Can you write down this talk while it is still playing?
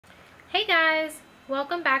Hey guys,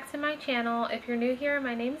 welcome back to my channel. If you're new here,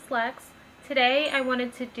 my name is Lex. Today I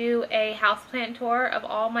wanted to do a houseplant tour of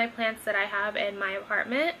all my plants that I have in my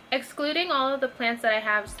apartment. Excluding all of the plants that I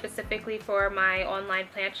have specifically for my online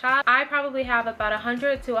plant shop, I probably have about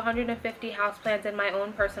 100 to 150 houseplants in my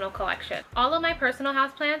own personal collection. All of my personal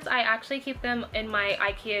houseplants, I actually keep them in my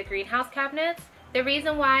Ikea Greenhouse Cabinets. The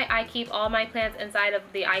reason why I keep all my plants inside of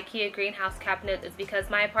the Ikea Greenhouse Cabinet is because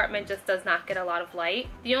my apartment just does not get a lot of light.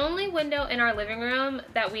 The only window in our living room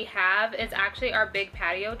that we have is actually our big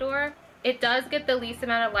patio door. It does get the least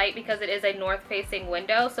amount of light because it is a north-facing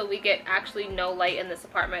window, so we get actually no light in this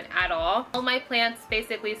apartment at all. All my plants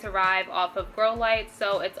basically survive off of grow lights,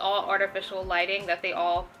 so it's all artificial lighting that they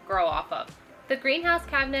all grow off of. The greenhouse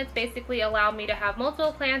cabinets basically allow me to have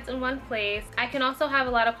multiple plants in one place. I can also have a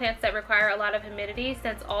lot of plants that require a lot of humidity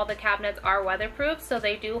since all the cabinets are weatherproof, so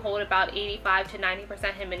they do hold about 85 to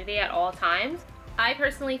 90% humidity at all times. I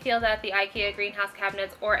personally feel that the Ikea greenhouse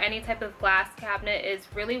cabinets or any type of glass cabinet is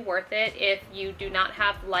really worth it if you do not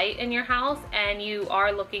have light in your house and you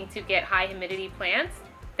are looking to get high humidity plants.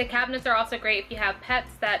 The cabinets are also great if you have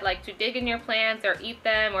pets that like to dig in your plants or eat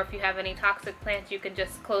them, or if you have any toxic plants, you can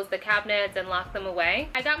just close the cabinets and lock them away.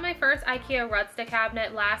 I got my first Ikea Rudsta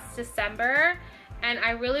cabinet last December, and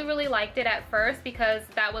I really liked it at first because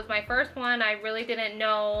that was my first one. I really didn't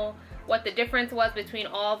know what the difference was between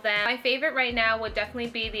all of them. My favorite right now would definitely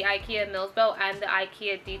be the Ikea Milsbo and the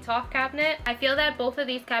Ikea Detolf cabinet. I feel that both of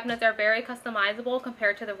these cabinets are very customizable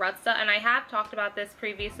compared to the Rudsta, and I have talked about this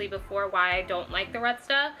previously before why I don't like the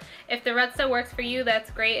Rudsta. If the Rudsta works for you, that's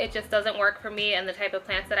great. It just doesn't work for me and the type of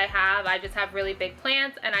plants that I have. I just have really big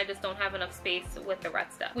plants and I just don't have enough space with the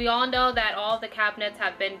Rudsta. We all know that all of the cabinets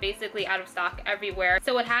have been basically out of stock everywhere,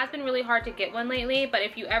 so it has been really hard to get one lately, but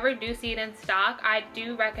if you ever do see it in stock, I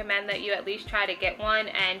do recommend that you at least try to get one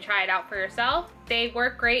and try it out for yourself. They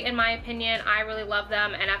work great in my opinion. I really love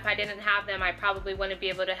them, and if I didn't have them, I probably wouldn't be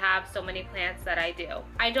able to have so many plants that I do.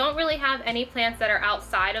 I don't really have any plants that are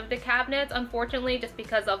outside of the cabinets, unfortunately, just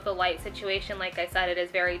because of the light situation. Like I said, it is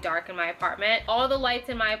very dark in my apartment. All the lights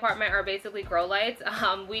in my apartment are basically grow lights.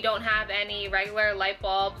 We don't have any regular light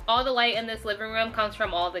bulbs. All the light in this living room comes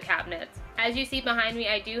from all the cabinets. As you see behind me,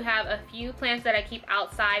 I do have a few plants that I keep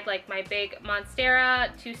outside, like my big monstera,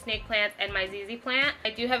 2 snake plants, and my ZZ plant. I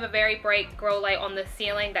do have a very bright grow light on the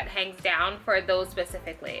ceiling that hangs down for those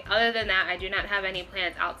specifically. Other than that, I do not have any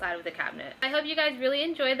plants outside of the cabinet. I hope you guys really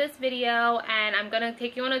enjoyed this video, and I'm gonna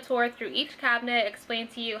take you on a tour through each cabinet, explain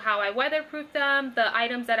to you how I weatherproof them, the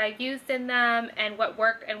items that I used in them, and what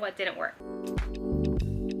worked and what didn't work.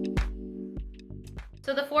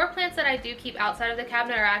 So the 4 plants that I do keep outside of the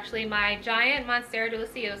cabinet are actually my giant Monstera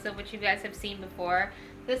deliciosa, which you guys have seen before.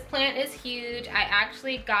 This plant is huge. I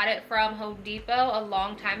actually got it from Home Depot a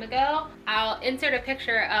long time ago. I'll insert a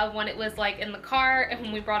picture of when it was like in the car and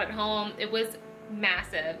when we brought it home. It was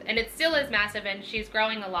massive, and it still is massive, and she's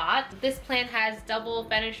growing a lot. This plant has double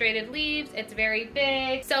fenestrated leaves. It's very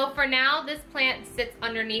big. So for now, this plant sits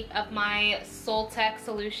underneath of my Soltech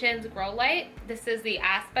Solutions grow light. This is the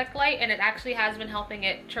aspect light, and it actually has been helping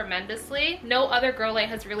it tremendously. No other grow light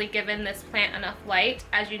has really given this plant enough light.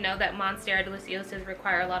 As you know, that Monstera deliciosas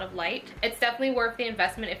require a lot of light. It's definitely worth the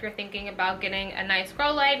investment if you're thinking about getting a nice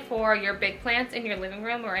grow light for your big plants in your living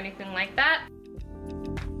room or anything like that.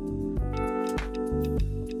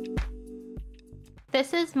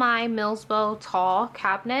 This is my Milsbo Tall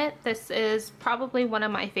cabinet. This is probably one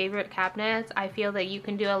of my favorite cabinets. I feel that you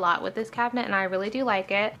can do a lot with this cabinet, and I really do like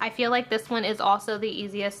it. I feel like this one is also the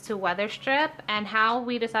easiest to weather strip. And how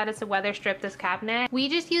we decided to weather strip this cabinet, we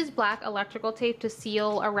just used black electrical tape to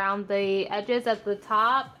seal around the edges at the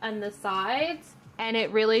top and the sides, and it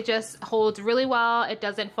really just holds really well. It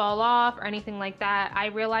doesn't fall off or anything like that. I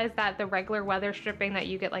realized that the regular weather stripping that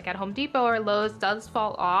you get like at Home Depot or Lowe's does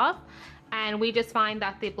fall off, and we just find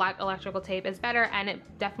that the black electrical tape is better, and it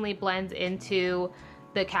definitely blends into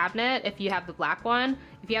the cabinet if you have the black one.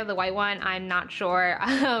 If you have the white one, I'm not sure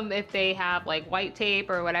if they have like white tape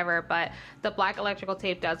or whatever, but the black electrical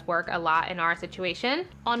tape does work a lot in our situation.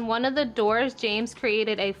 On one of the doors, James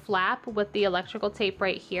created a flap with the electrical tape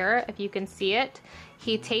right here, if you can see it.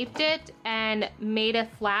 He taped it and made a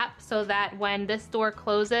flap so that when this door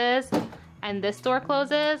closes and this door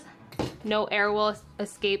closes, no air will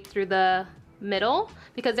escape through the middle,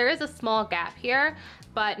 because there is a small gap here,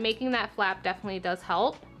 but making that flap definitely does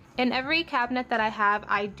help. In every cabinet that I have,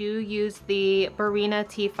 I do use the Barina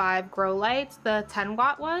T5 grow lights, the 10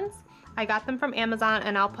 watt ones. I got them from Amazon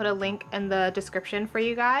and I'll put a link in the description for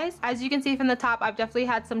you guys. As you can see from the top, I've definitely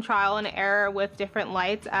had some trial and error with different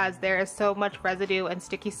lights as there is so much residue and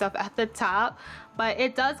sticky stuff at the top. But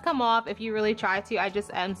it does come off if you really try to. I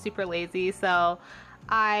just am super lazy. So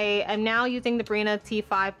I am now using the Brina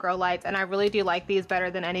T5 grow lights, and I really do like these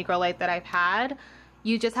better than any grow light that I've had.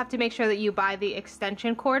 You just have to make sure that you buy the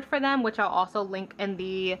extension cord for them, which I'll also link in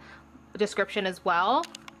the description as well.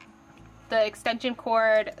 The extension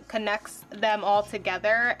cord connects them all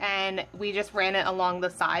together, and we just ran it along the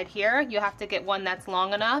side here. You have to get one that's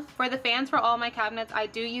long enough. For the fans for all my cabinets, I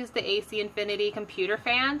do use the AC Infinity computer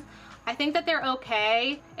fans. I think that they're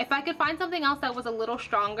okay. If I could find something else that was a little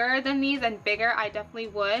stronger than these and bigger, I definitely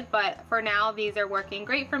would, but for now these are working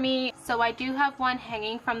great for me. So I do have one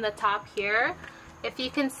hanging from the top here. If you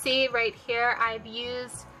can see right here, I've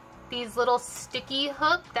used these little sticky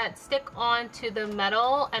hooks that stick onto the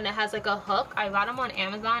metal, and it has like a hook. I got them on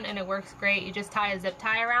Amazon and it works great. You just tie a zip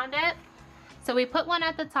tie around it. So we put one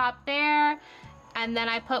at the top there, and then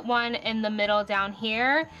I put one in the middle down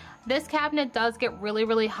here. This cabinet does get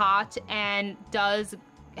really hot and does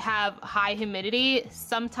have high humidity,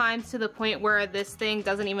 sometimes to the point where this thing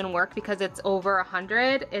doesn't even work because it's over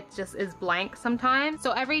 100. It just is blank sometimes.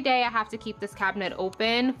 So every day I have to keep this cabinet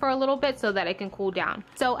open for a little bit so that it can cool down.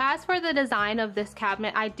 So as for the design of this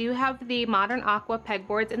cabinet, I do have the Modern Aqua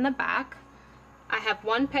pegboards in the back. I have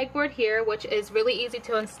one pegboard here, which is really easy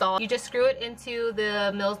to install. You just screw it into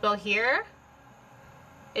the Milsbo here.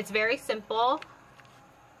 It's very simple.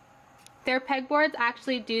 Their pegboards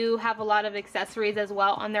actually do have a lot of accessories as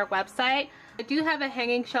well on their website. I do have a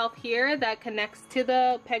hanging shelf here that connects to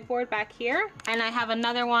the pegboard back here. And I have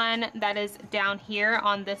another one that is down here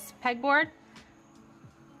on this pegboard.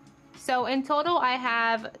 So in total I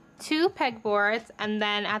have 2 pegboards, and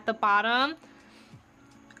then at the bottom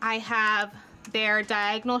I have their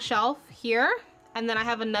diagonal shelf here. And then I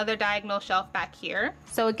have another diagonal shelf back here.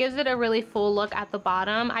 So it gives it a really full look at the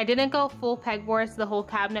bottom. I didn't go full pegboards the whole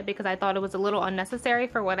cabinet because I thought it was a little unnecessary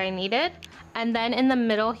for what I needed. And then in the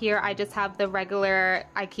middle here, I just have the regular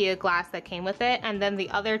Ikea glass that came with it. And then the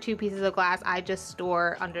other 2 pieces of glass I just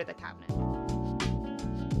store under the cabinet.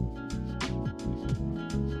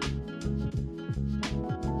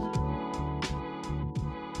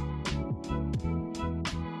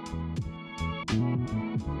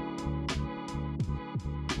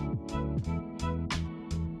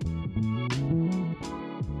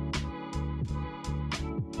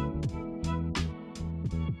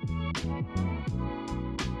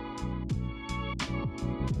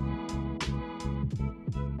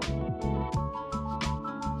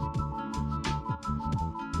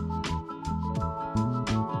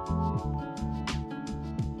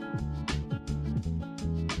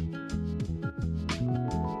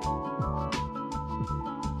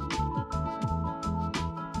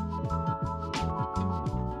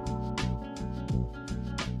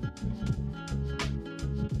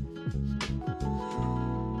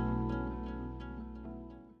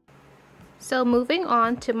 So moving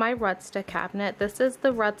on to my Rudsta cabinet. This is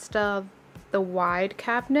the Rudsta, the wide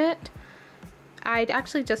cabinet. I'd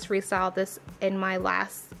actually just restyled this in my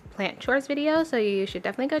last plant chores video, so you should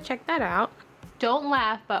definitely go check that out. Don't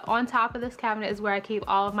laugh, but on top of this cabinet is where I keep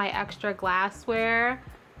all of my extra glassware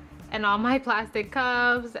and all my plastic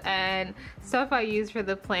cups and stuff I use for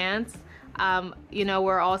the plants. You know,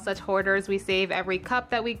 we're all such hoarders. We save every cup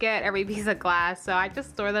that we get, every piece of glass, so I just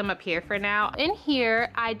store them up here for now. In here,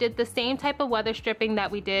 I did the same type of weather stripping that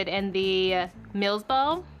we did in the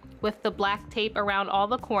Milsbo with the black tape around all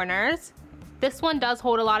the corners. This one does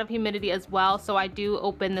hold a lot of humidity as well, so I do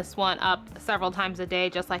open this one up several times a day,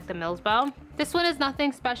 just like the Milsbo. This one is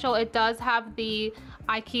nothing special. It does have the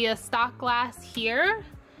Ikea stock glass here,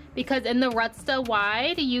 because in the Rudsta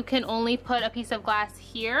wide, you can only put a piece of glass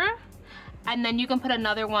here, and then you can put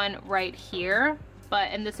another one right here,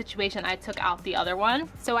 but in this situation I took out the other one.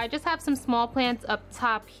 So I just have some small plants up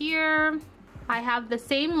top here. I have the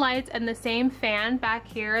same lights and the same fan back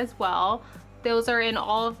here as well. Those are in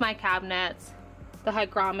all of my cabinets. The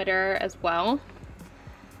hygrometer as well.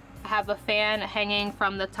 I have a fan hanging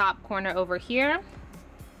from the top corner over here.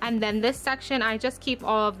 And then this section, I just keep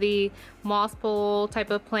all of the moss pole type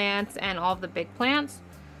of plants and all of the big plants,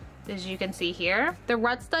 as you can see here. The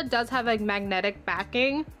Rudsta does have a magnetic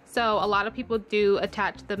backing, so a lot of people do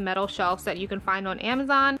attach the metal shelves that you can find on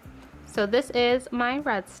Amazon. So this is my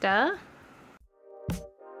Rudsta.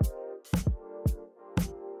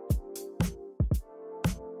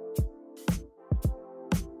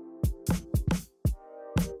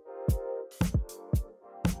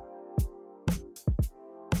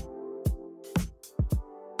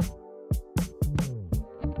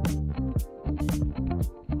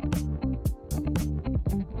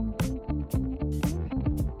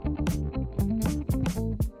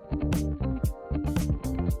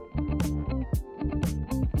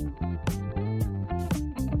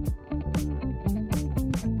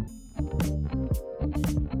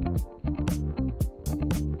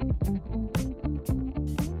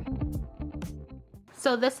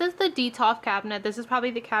 So this is the Detolf cabinet. This is probably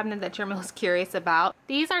the cabinet that you're most curious about.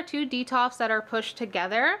 These are two Detolfs that are pushed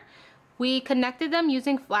together. We connected them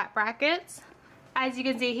using flat brackets. As you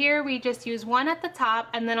can see here, we just use one at the top,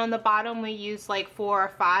 and then on the bottom we use like 4 or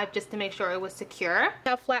 5 just to make sure it was secure. We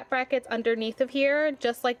have flat brackets underneath of here,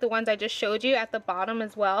 just like the ones I just showed you, at the bottom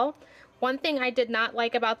as well. One thing I did not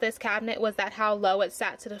like about this cabinet was that how low it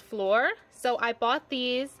sat to the floor. So I bought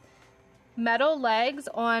these metal legs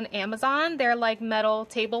on Amazon. They're like metal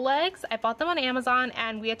table legs. I bought them on Amazon,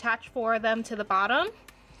 and we attached 4 of them to the bottom.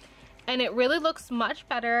 And it really looks much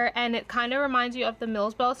better, and it kind of reminds you of the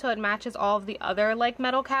Milsbo, so it matches all of the other like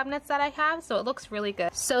metal cabinets that I have, so it looks really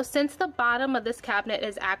good. So since the bottom of this cabinet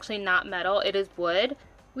is actually not metal, it is wood,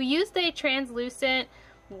 we used a translucent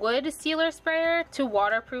wood sealer sprayer to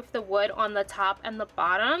waterproof the wood on the top and the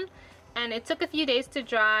bottom, and it took a few days to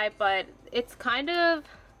dry, but it's kind of,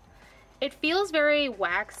 it feels very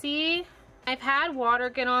waxy. I've had water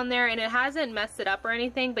get on there and it hasn't messed it up or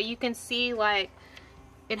anything, but you can see like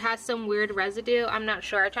it has some weird residue. I'm not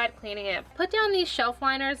sure. I tried cleaning it. Put down these shelf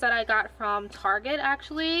liners that I got from Target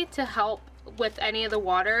actually to help with any of the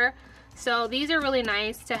water. So these are really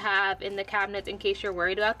nice to have in the cabinets in case you're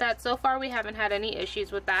worried about that. So far we haven't had any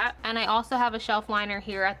issues with that. And I also have a shelf liner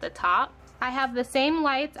here at the top. I have the same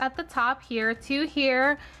lights at the top here, 2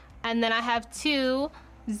 here, and then I have 2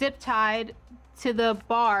 zip tied to the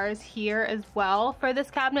bars here as well. For this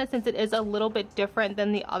cabinet, since it is a little bit different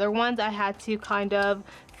than the other ones, I had to kind of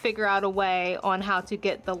figure out a way on how to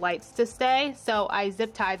get the lights to stay. So I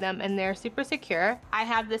zip tied them and they're super secure. I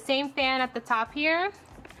have the same fan at the top here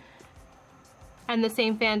and the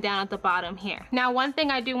same fan down at the bottom here. Now one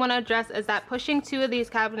thing I do want to address is that pushing 2 of these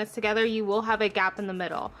cabinets together, you will have a gap in the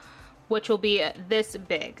middle, which will be this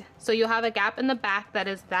big. So you'll have a gap in the back that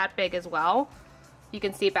is that big as well. You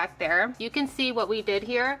can see back there. You can see what we did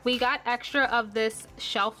here. We got extra of this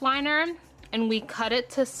shelf liner and we cut it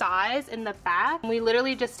to size in the back. We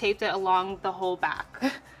literally just taped it along the whole back.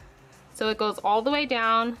 So it goes all the way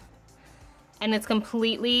down and it's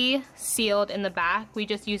completely sealed in the back. We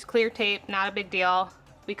just used clear tape, not a big deal.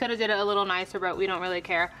 We could have did it a little nicer, but we don't really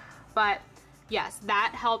care. But yes,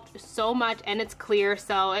 that helped so much, and it's clear,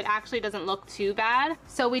 so it actually doesn't look too bad.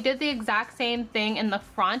 So we did the exact same thing in the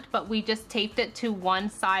front, but we just taped it to one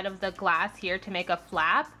side of the glass here to make a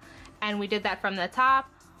flap. And we did that from the top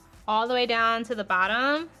all the way down to the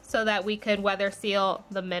bottom so that we could weather seal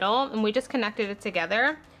the middle, and we just connected it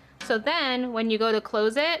together. So then when you go to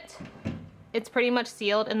close it, it's pretty much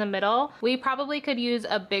sealed in the middle. We probably could use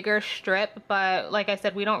a bigger strip, but like I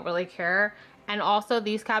said, we don't really care. And also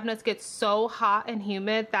these cabinets get so hot and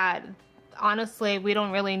humid that honestly, we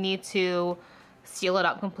don't really need to seal it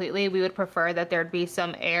up completely. We would prefer that there'd be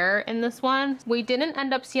some air in this one. We didn't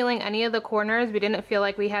end up sealing any of the corners. We didn't feel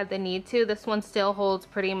like we had the need to. This one still holds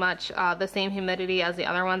pretty much the same humidity as the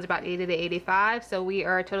other ones, about 80 to 85. So we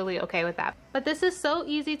are totally okay with that. But this is so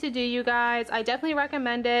easy to do, you guys. I definitely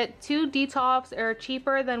recommend it. 2 Detolfs are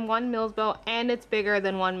cheaper than 1 Milsbo, and it's bigger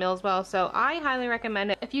than 1 Milsbo. So I highly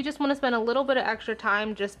recommend it. If you just want to spend a little bit of extra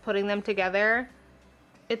time just putting them together,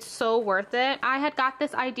 it's so worth it. I had got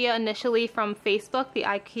this idea initially from Facebook, the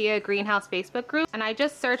Ikea Greenhouse Facebook group, and I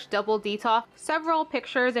just searched double Detolf. Several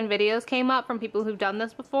pictures and videos came up from people who've done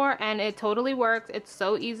this before, and it totally works. It's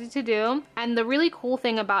so easy to do. And the really cool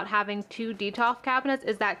thing about having 2 Detolf cabinets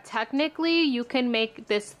is that technically you can make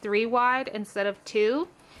this 3 wide instead of 2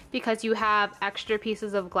 because you have extra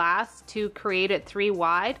pieces of glass to create it 3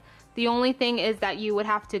 wide. The only thing is that you would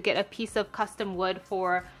have to get a piece of custom wood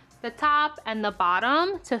for the top and the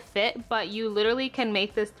bottom to fit, but you literally can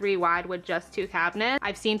make this 3 wide with just 2 cabinets.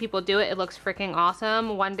 I've seen people do it. It looks freaking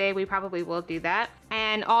awesome. One day we probably will do that.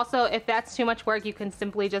 And also, if that's too much work, you can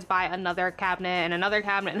simply just buy another cabinet and another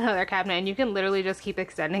cabinet and another cabinet, and you can literally just keep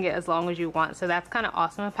extending it as long as you want. So that's kind of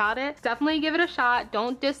awesome about it. Definitely give it a shot.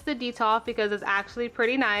 Don't diss the Detolf because it's actually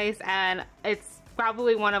pretty nice, and it's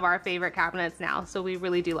probably one of our favorite cabinets now. So we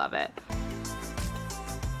really do love it.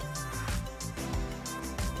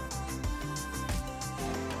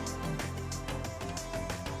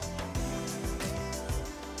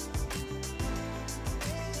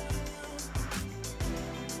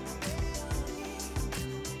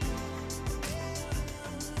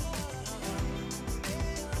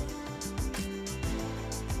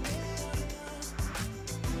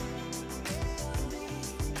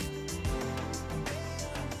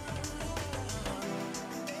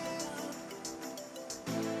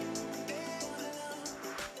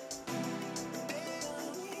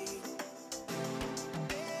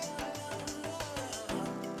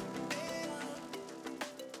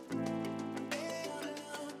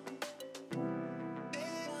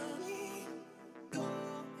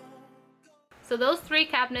 So those 3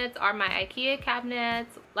 cabinets are my Ikea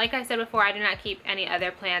cabinets. Like I said before, I do not keep any other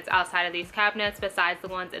plants outside of these cabinets besides the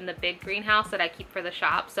ones in the big greenhouse that I keep for the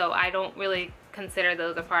shop, so I don't really consider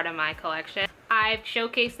those a part of my collection. I've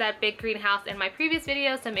showcased that big greenhouse in my previous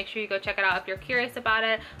videos, so make sure you go check it out if you're curious about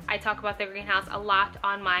it. I talk about the greenhouse a lot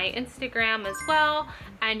on my Instagram as well,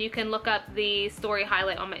 and you can look up the story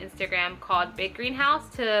highlight on my Instagram called Big Greenhouse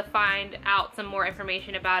to find out some more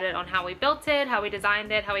information about it, on how we built it, how we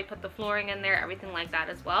designed it, how we put the flooring in there, everything like that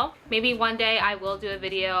as well. Maybe one day I will do a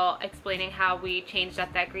video explaining how we changed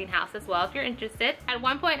up that greenhouse as well if you're interested. At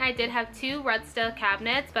one point I did have 2 Rudsta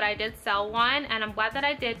cabinets, but I did sell one, and I'm glad that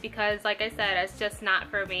I did because, like I said, it's just not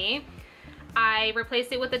for me. I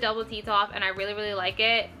replaced it with a double Detolf and I really like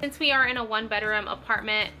it. Since we are in a 1-bedroom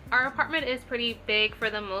apartment, our apartment is pretty big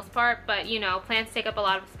for the most part, but you know, plants take up a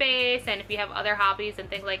lot of space, and if you have other hobbies and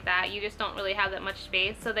things like that, you just don't really have that much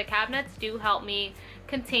space. So the cabinets do help me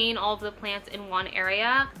contain all of the plants in one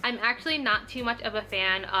area. I'm actually not too much of a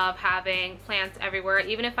fan of having plants everywhere.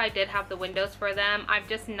 Even if I did have the windows for them, I'm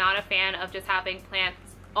just not a fan of just having plants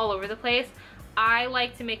all over the place. I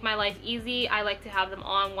like to make my life easy. I like to have them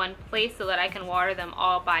all in one place so that I can water them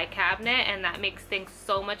all by cabinet, and that makes things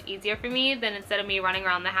so much easier for me than instead of me running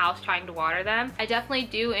around the house trying to water them. I definitely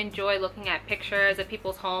do enjoy looking at pictures of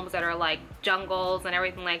people's homes that are like jungles and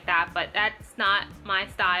everything like that, but that's not my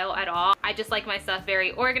style at all. I just like my stuff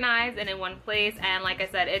very organized and in one place, and like I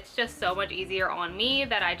said, it's just so much easier on me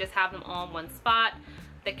that I just have them all in one spot.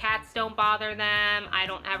 The cats don't bother them. I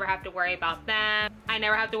don't ever have to worry about them. I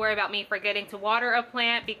never have to worry about me forgetting to water a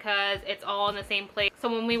plant because it's all in the same place. So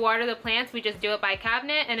when we water the plants, we just do it by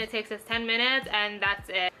cabinet, and it takes us 10 minutes and that's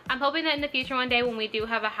it. I'm hoping that in the future one day when we do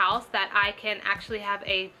have a house that I can actually have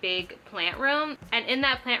a big plant room. And in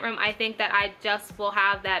that plant room, I think that I just will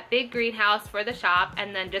have that big greenhouse for the shop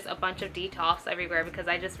and then just a bunch of Detolfs everywhere because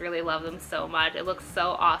I just really love them so much. It looks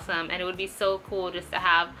so awesome, and it would be so cool just to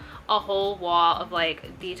have a whole wall of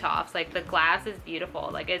like Detolfs. Like the glass is beautiful.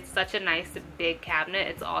 Like it's such a nice big cabinet.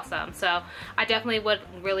 It's awesome. So I definitely would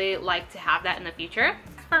really like to have that in the future.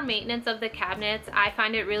 For maintenance of the cabinets, I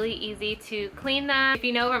find it really easy to clean them. If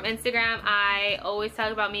you know from Instagram, I always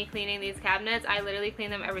talk about me cleaning these cabinets. I literally clean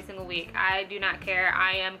them every single week. I do not care.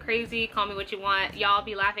 I am crazy. Call me what you want. Y'all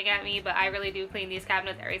be laughing at me, but I really do clean these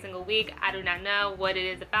cabinets every single week. I do not know what it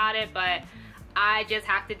is about it, but I just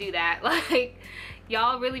have to do that. Like,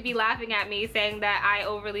 y'all really be laughing at me saying that I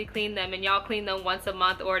overly clean them and y'all clean them once a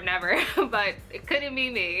month or never, but it couldn't be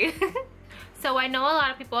me. So I know a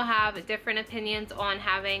lot of people have different opinions on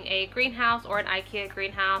having a greenhouse or an Ikea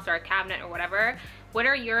greenhouse or a cabinet or whatever. What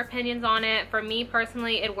are your opinions on it? For me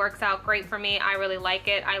personally, it works out great for me. I really like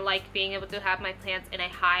it. I like being able to have my plants in a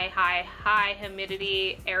high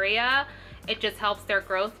humidity area. It just helps their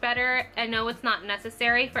growth better. I know it's not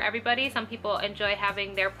necessary for everybody. Some people enjoy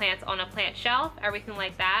having their plants on a plant shelf, everything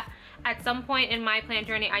like that. At some point in my plant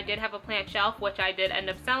journey, I did have a plant shelf, which I did end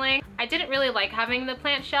up selling. I didn't really like having the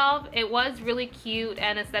plant shelf. It was really cute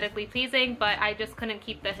and aesthetically pleasing, but I just couldn't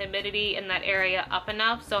keep the humidity in that area up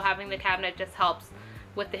enough. So having the cabinet just helps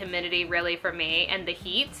with the humidity really for me, and the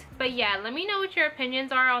heat. But yeah, let me know what your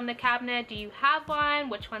opinions are on the cabinet. Do you have one?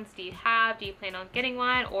 Which ones do you have? Do you plan on getting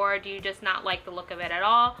one, or do you just not like the look of it at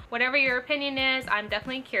all? Whatever your opinion is, I'm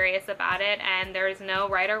definitely curious about it, and there's no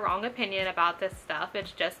right or wrong opinion about this stuff.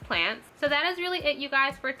 It's just plants. So that is really it, you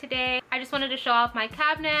guys, for today. I just wanted to show off my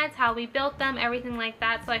cabinets, how we built them, everything like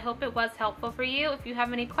that. So I hope it was helpful for you. If you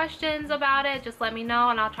have any questions about it, just let me know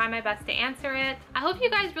and I'll try my best to answer it. I hope you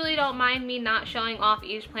guys really don't mind me not showing off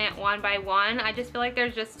each plant one by one. I just feel like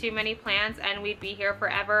there's just too many plants and we'd be here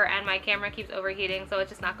forever, and my camera keeps overheating, so it's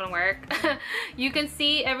just not gonna work. You can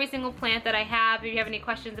see every single plant that I have. If you have any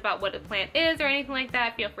questions about what a plant is or anything like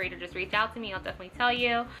that, feel free to just reach out to me. I'll definitely tell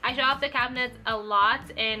you. I show off the cabinets a lot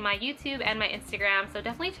in my YouTube and my Instagram, so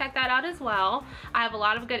definitely check that out as well. I have a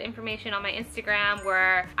lot of good information on my Instagram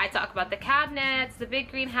where I talk about the cabinets, the big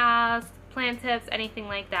greenhouse, plant tips, anything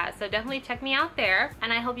like that. So definitely check me out there,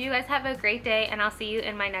 and I hope you guys have a great day, and I'll see you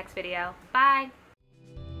in my next video. Bye.